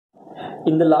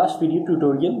In the last video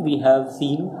tutorial, we have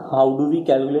seen how do we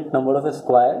calculate number of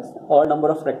squares or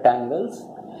number of rectangles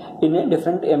in a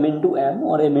different m into m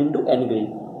or m into n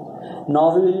grid.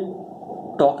 Now we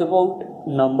will talk about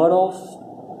number of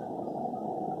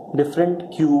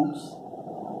different cubes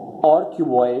or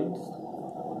cuboids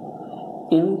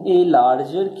in a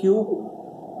larger cube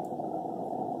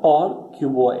or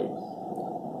cuboid.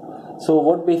 So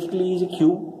what basically is a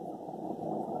cube?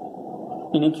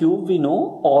 In a cube, we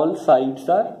know all sides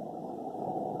are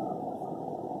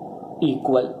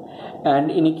equal,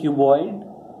 and in a cuboid,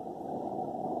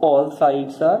 all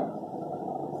sides are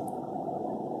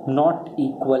not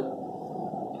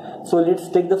equal. So let's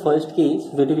take the first case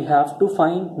where we have to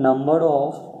find number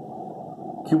of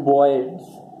cuboids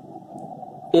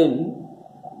in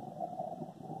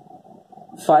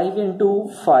 5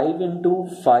 into 5 into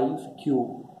 5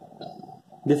 cube.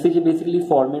 This is basically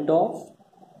format of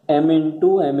m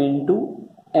into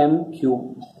m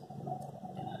cube.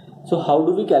 So how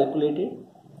do we calculate it?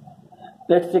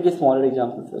 Let's take a smaller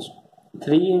example first.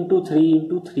 3 into 3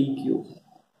 into 3 cube.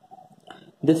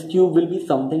 This cube will be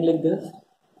something like this.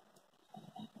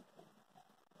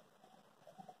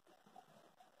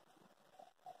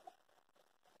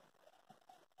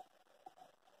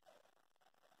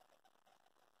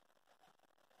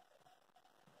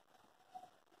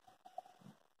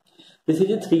 This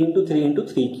is a 3 into 3 into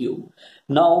 3 cube.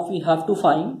 Now we have to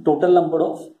find total number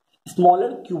of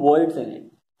smaller cuboids in it.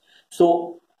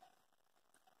 So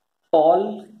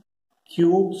all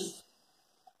cubes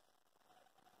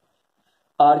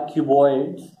are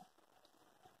cuboids,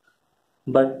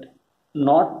 but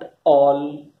not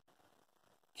all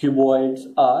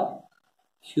cuboids are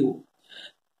cube.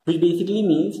 Which basically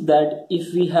means that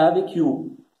if we have a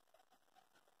cube,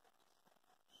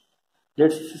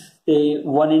 let's say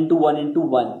 1 into 1 into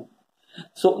 1.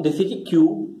 So this is a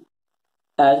cube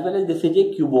as well as this is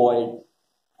a cuboid.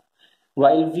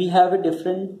 While we have a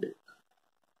different,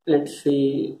 let's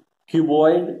say,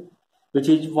 cuboid which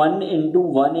is 1 into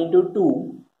 1 into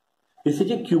 2. This is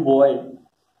a cuboid,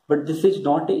 but this is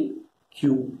not a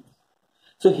cube.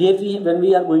 So here when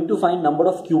we are going to find number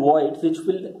of cuboids,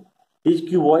 these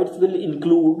cuboids will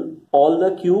include all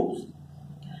the cubes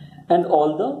and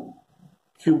all the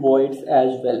cuboids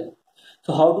as well.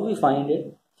 So how do we find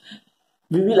it?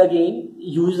 We will again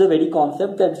use the very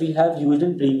concept that we have used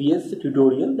in previous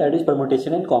tutorial, that is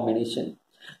permutation and combination.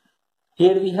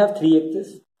 Here we have 3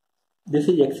 axes. This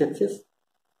is x-axis.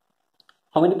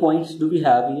 How many points do we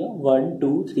have here? 1,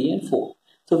 2, 3 and 4.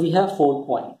 So we have 4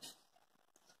 points.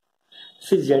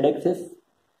 This is z-axis.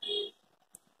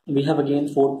 We have again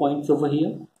 4 points over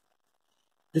here.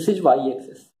 This is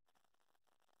y-axis.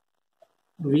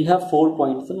 We have 4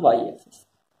 points on y-axis.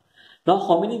 Now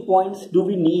how many points do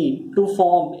we need to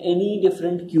form any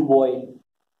different cuboid?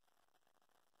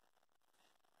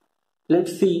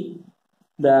 Let's see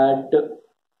that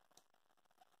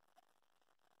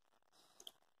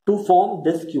to form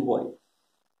this cuboid,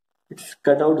 let's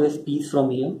cut out this piece from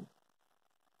here.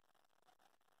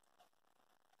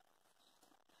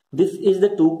 This is the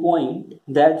 2 point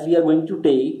that we are going to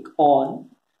take on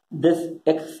this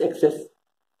x-axis.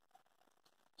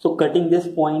 So cutting this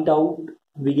point out,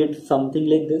 we get something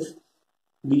like this.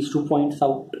 These 2 points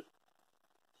out.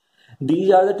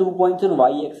 These are the 2 points on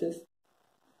y-axis.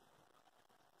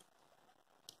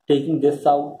 Taking this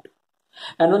out.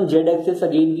 And on z-axis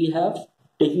again we have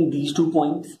taking these 2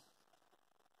 points.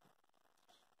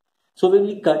 So when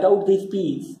we cut out this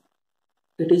piece,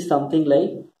 it is something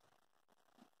like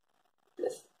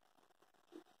this.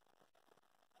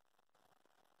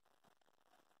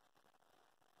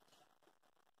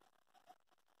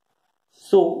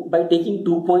 So by taking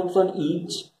 2 points on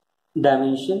each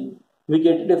dimension, we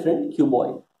get a different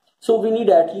cuboid. So we need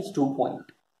at least 2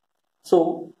 points.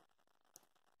 So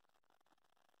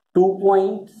 2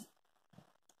 points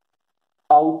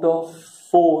out of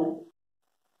 4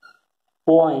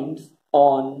 points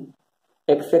on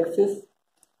x-axis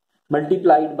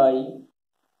multiplied by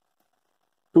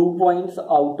 2 points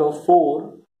out of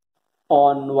 4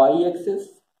 on y-axis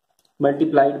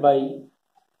multiplied by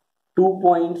 2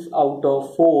 points out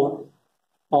of 4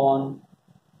 on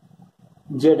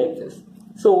z-axis.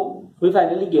 So we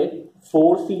finally get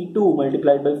 4c2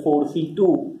 multiplied by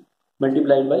 4c2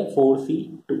 multiplied by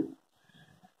 4c2.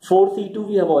 4c2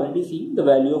 we have already seen. The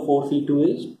value of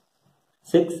 4c2 is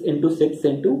 6 into 6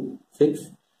 into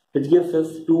 6, which gives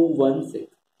us 216.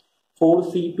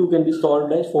 4c2 can be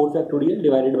solved as 4 factorial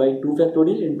divided by 2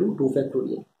 factorial into 2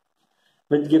 factorial,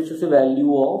 which gives us a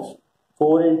value of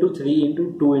 4 into 3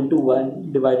 into 2 into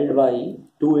 1 divided by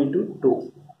 2 into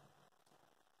 2.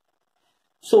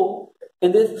 So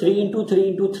in this 3 into 3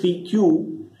 into 3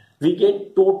 cube, we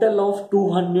get total of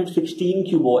 216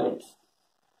 cuboids.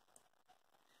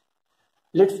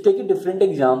 Let's take a different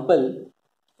example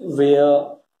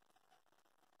where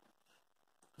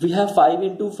we have 5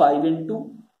 into 5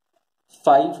 into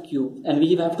 5 cube, and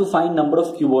we have to find number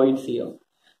of cuboids here.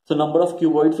 So number of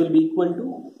cuboids will be equal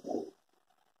to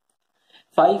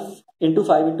 5 into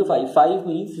 5 into 5. 5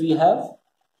 means we have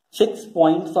 6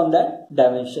 points on that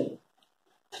dimension.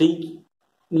 3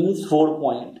 means 4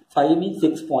 point. 5 means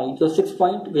 6 points. So 6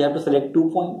 point, we have to select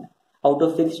 2 point. Out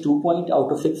of 6, 2 point.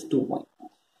 Out of 6, 2 point.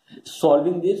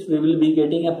 Solving this, we will be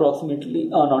getting approximately,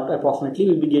 or not approximately,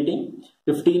 we will be getting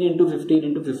 15 into 15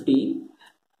 into 15,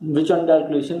 which on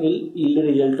calculation will yield a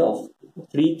result of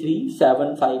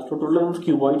 3375. So total number of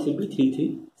cuboids will be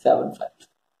 3375.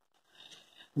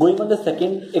 Going on the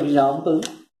second example,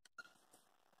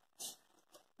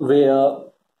 where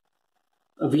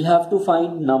we have to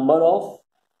find number of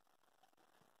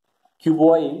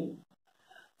cuboid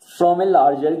from a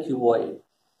larger cuboid.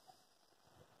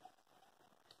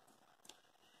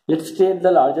 Let's take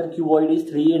the larger cuboid is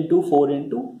 3 into 4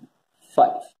 into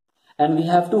 5. And we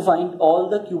have to find all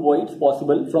the cuboids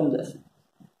possible from this.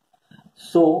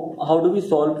 So how do we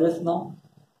solve this now?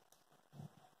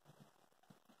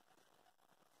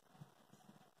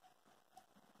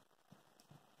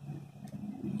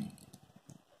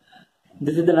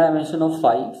 This is the dimension of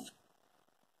 5.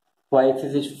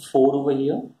 Y-axis is 4 over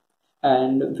here.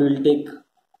 And we will take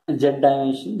Z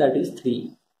dimension, that is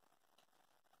 3.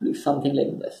 Something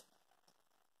like this.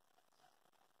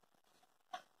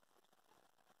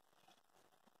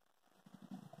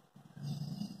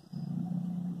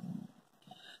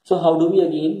 So how do we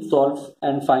again solve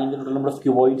and find the total number of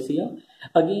cuboids here?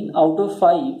 Again, out of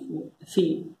 5,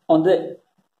 see on the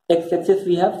x-axis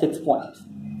we have 6 points.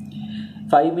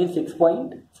 5 means 6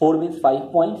 point, 4 means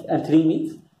 5 points, and 3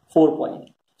 means 4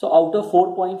 points. So out of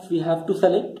 4 points we have to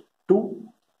select 2.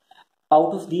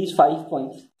 Out of these 5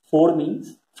 points, 4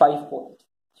 means 5 points.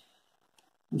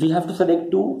 We have to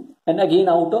select 2, and again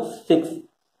out of 6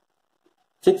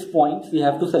 points we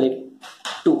have to select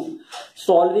 2.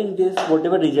 Solving this,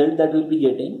 whatever result that we'll be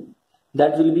getting,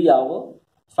 that will be our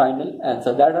final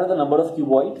answer. That are the number of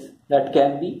cuboids that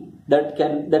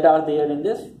are there in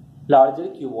this larger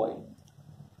cuboid.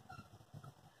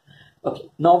 Okay,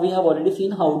 now we have already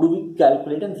seen how do we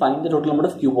calculate and find the total number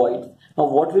of cuboids. Now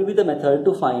what will be the method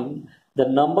to find the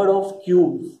number of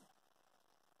cubes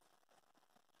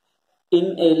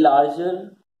in a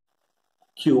larger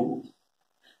cube?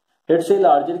 Let's say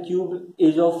larger cube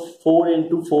is of 4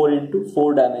 into 4 into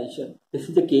 4 dimension. This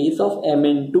is the case of m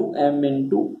into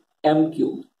m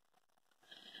cube.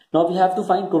 Now we have to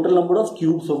find total number of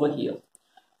cubes over here.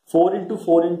 4 into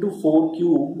 4 into 4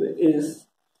 cube is,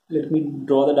 let me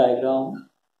draw the diagram.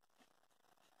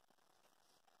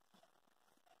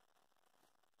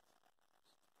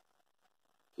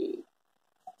 Okay.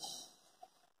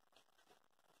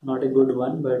 Not a good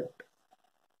one, but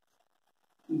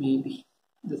maybe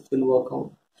this will work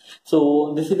out.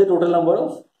 So this is the total number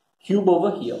of cube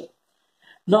over here.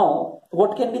 Now,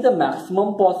 what can be the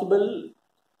maximum possible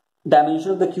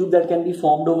dimension of the cube that can be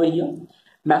formed over here?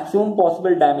 Maximum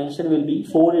possible dimension will be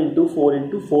 4 into 4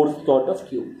 into 4 sort of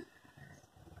cube.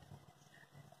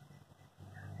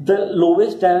 The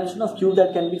lowest dimension of cube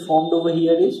that can be formed over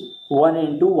here is 1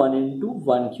 into 1 into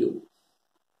 1 cube.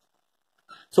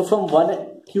 So from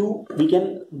 1 cube we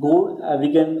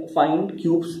can find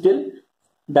cubes till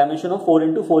dimension of 4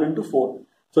 into 4 into 4.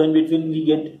 So in between we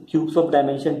get cubes of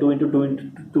dimension 2 into 2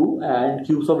 into 2 and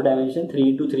cubes of dimension 3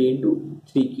 into 3 into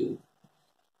 3 cube.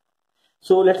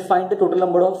 So let's find the total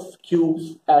number of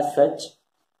cubes as such.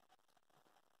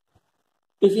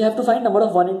 If we have to find number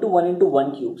of 1 into 1 into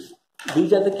 1 cubes,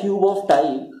 these are the cube of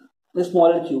type, the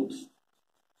smaller cubes,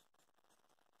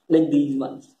 like these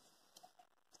ones.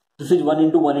 This is 1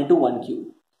 into 1 into 1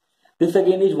 cube. This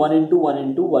again is 1 into 1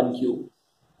 into 1 cube.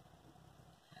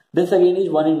 This again is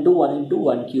 1 into 1 into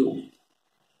 1 cube.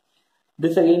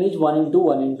 This again is 1 into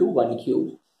 1 into 1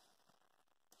 cube.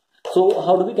 So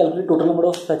how do we calculate total number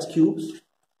of such cubes?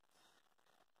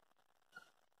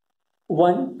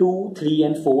 1, 2, 3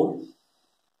 and 4.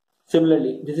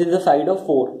 Similarly, this is the side of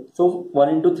 4. So 1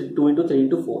 into 3, 2 into 3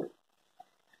 into 4.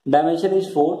 Dimension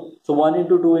is 4. So 1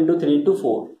 into 2 into 3 into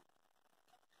 4.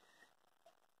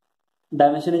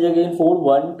 Dimension is again 4,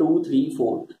 1, 2, 3,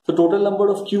 4. So total number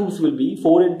of cubes will be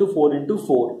 4 into 4 into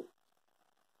 4,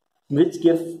 which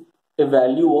gives a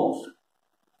value of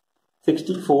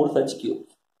 64 such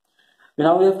cubes.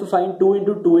 Now we have to find 2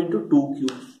 into 2 into 2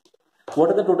 cubes.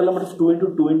 What are the total number of 2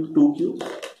 into 2 into 2 cubes?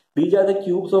 These are the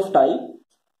cubes of type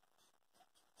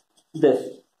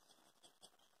this.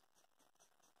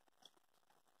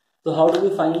 So how do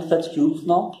we find such cubes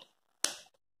now?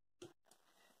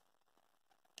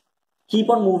 Keep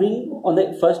on moving on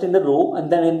the first in the row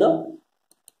and then in the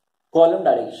column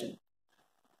direction.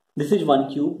 This is one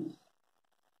cube.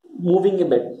 Moving a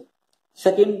bit.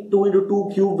 Second 2 into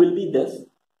 2 cube will be this.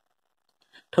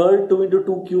 Third 2 into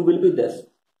 2 cube will be this.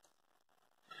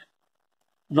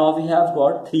 Now we have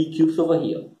got 3 cubes over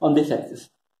here on this axis.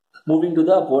 Moving to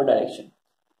the upward direction.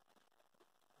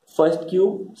 First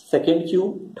cube, second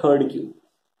cube, third cube.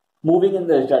 Moving in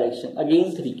this direction.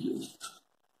 Again 3 cubes.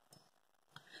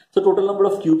 So total number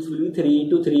of cubes will be 3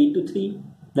 into 3 into 3.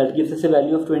 That gives us a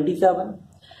value of 27.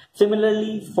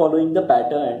 Similarly, following the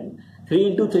pattern,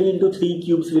 3 into 3 into 3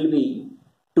 cubes will be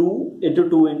 2 into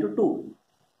 2 into 2.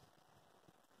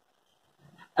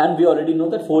 And we already know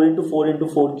that 4 into 4 into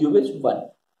 4 cube is 1.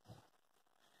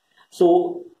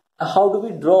 So, how do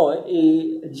we draw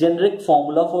a generic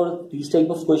formula for these type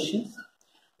of questions?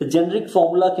 The generic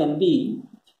formula can be,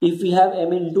 if we have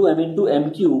m into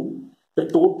m cube, the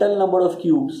total number of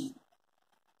cubes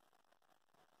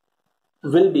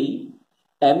will be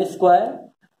m square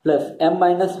plus m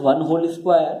minus 1 whole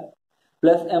square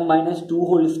plus m minus 2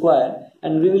 whole square,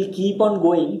 and we will keep on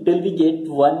going till we get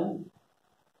 1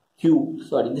 cube.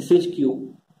 Sorry, this is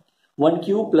cube. 1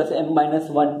 cube plus m minus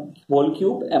 1 whole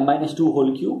cube, m minus 2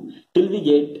 whole cube, till we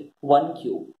get 1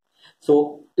 cube.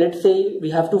 So let's say we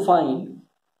have to find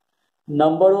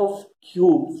number of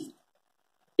cubes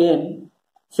in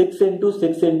 6 into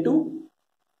 6 into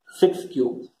 6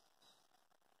 cube.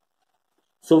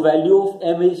 So value of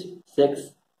m is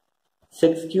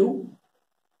 6 cube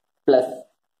plus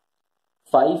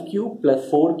 5 cube plus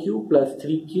 4 cube plus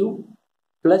 3 cube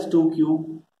plus 2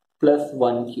 cube plus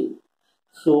 1 cube.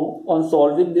 So on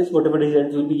solving this, whatever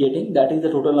result we will be getting, that is the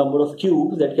total number of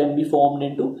cubes that can be formed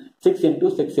into 6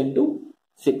 into 6 into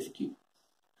 6 cube.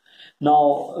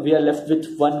 Now we are left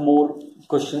with one more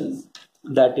question,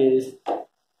 that is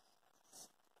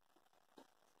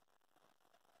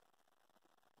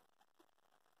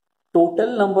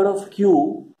total number of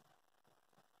cube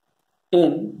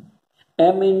in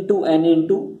m into n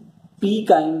into p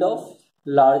kind of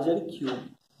larger cube.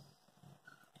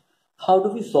 How do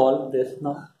we solve this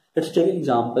now? Let's take an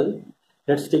example.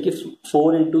 Let's take it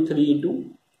 4 into 3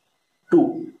 into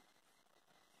 2.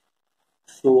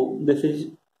 So this is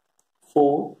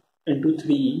 4 into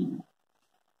 3,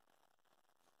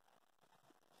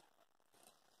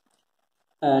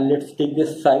 and let's take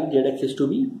this side z-axis to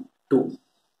be 2.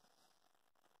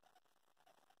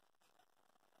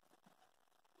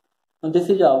 Now this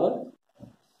is our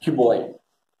cuboid.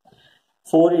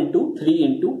 4 into 3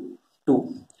 into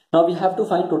 2. Now we have to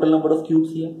find total number of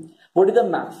cubes here. What is the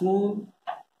maximum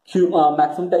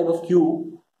type of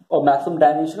cube or maximum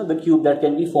dimension of the cube that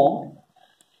can be formed?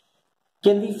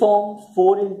 Can we form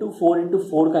 4 into 4 into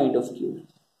 4 kind of cube?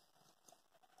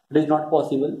 It is not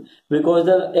possible because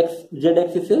the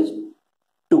z-axis is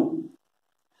 2.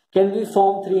 Can we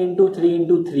form 3 into 3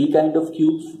 into 3 kind of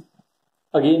cubes?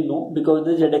 Again no, because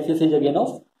the z-axis is again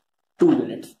of 2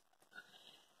 units.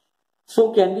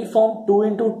 So can we form 2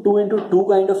 into 2 into 2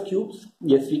 kind of cubes?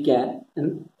 Yes, we can.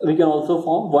 And we can also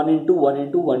form 1 into 1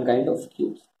 into 1 kind of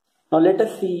cubes. Now let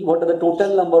us see what are the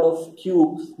total number of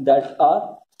cubes that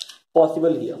are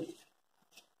possible here.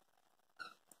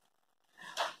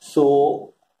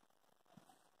 So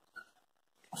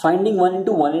finding 1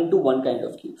 into 1 into 1 kind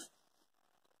of cubes.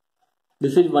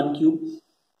 This is 1 cube.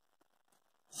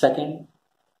 Second,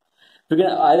 we can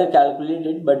either calculate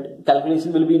it, but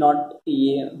calculation will be not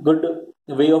a good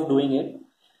way of doing it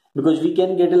because we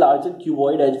can get a larger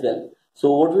cuboid as well.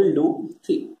 So what we'll do,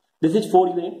 see, this is 4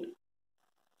 unit.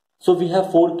 So we have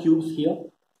 4 cubes here.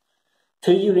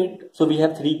 3 unit, so we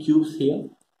have 3 cubes here.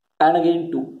 And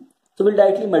again 2. So we'll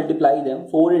directly multiply them.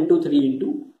 4 into 3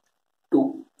 into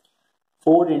 2.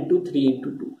 4 into 3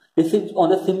 into 2. This is on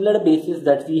the similar basis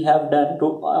that we have done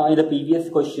in the previous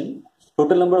question.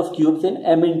 Total number of cubes in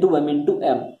m into m into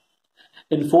m.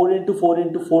 In 4 into 4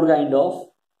 into 4 kind of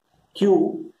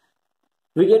cube,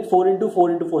 we get 4 into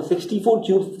 4 into 4. 64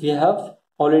 cubes we have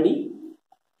already.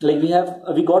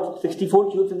 We got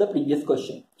 64 cubes in the previous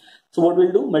question. So what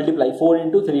we'll do? Multiply 4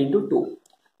 into 3 into 2.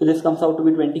 So this comes out to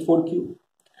be 24 cube.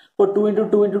 For 2 into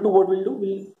 2 into 2, what we'll do?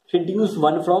 We'll reduce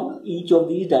 1 from each of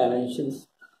these dimensions.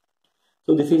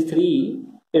 So this is 3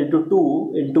 into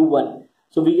 2 into 1.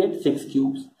 So we get 6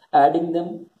 cubes. Adding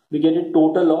them, we get a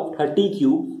total of 30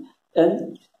 cubes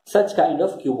in such kind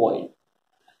of cuboid.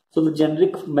 So the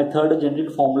generic method,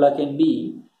 generic formula can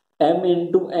be m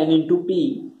into n into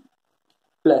p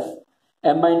plus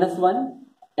m minus 1,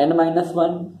 n minus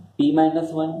 1, p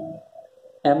minus 1,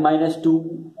 m minus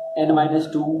 2, n minus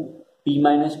 2, p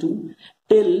minus 2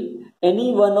 till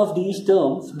any one of these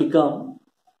terms become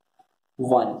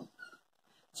 1.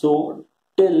 So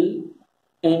till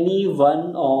any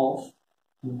one of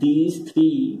these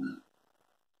three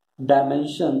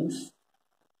dimensions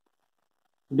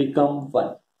become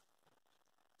 1.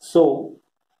 So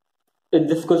in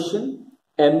this question,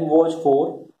 m was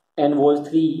 4, n was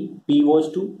 3, p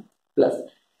was 2, plus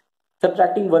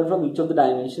subtracting 1 from each of the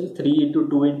dimensions, 3 into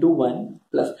 2 into 1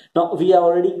 plus. Now we have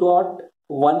already got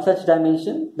one such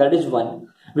dimension, that is 1.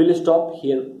 We'll stop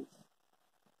here.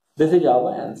 This is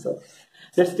our answer.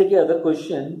 Let's take another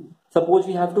question. Suppose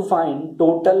we have to find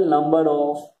total number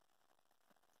of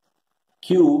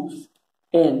cubes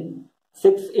in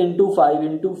 6 into 5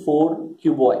 into 4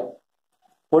 cuboid.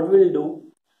 What we will do?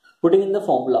 Putting in the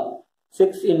formula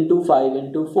 6 into 5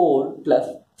 into 4 plus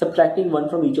subtracting 1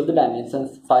 from each of the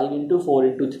dimensions, 5 into 4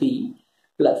 into 3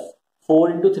 plus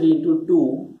 4 into 3 into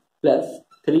 2 plus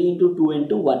 3 into 2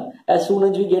 into 1. As soon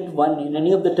as we get 1 in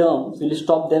any of the terms, we will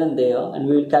stop there and there and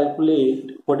we will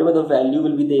calculate whatever the value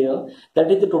will be there.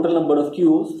 That is the total number of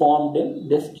cubes formed in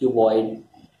this cuboid.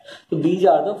 So these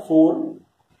are the 4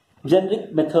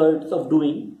 generic methods of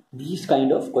doing these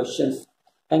kind of questions.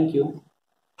 Thank you.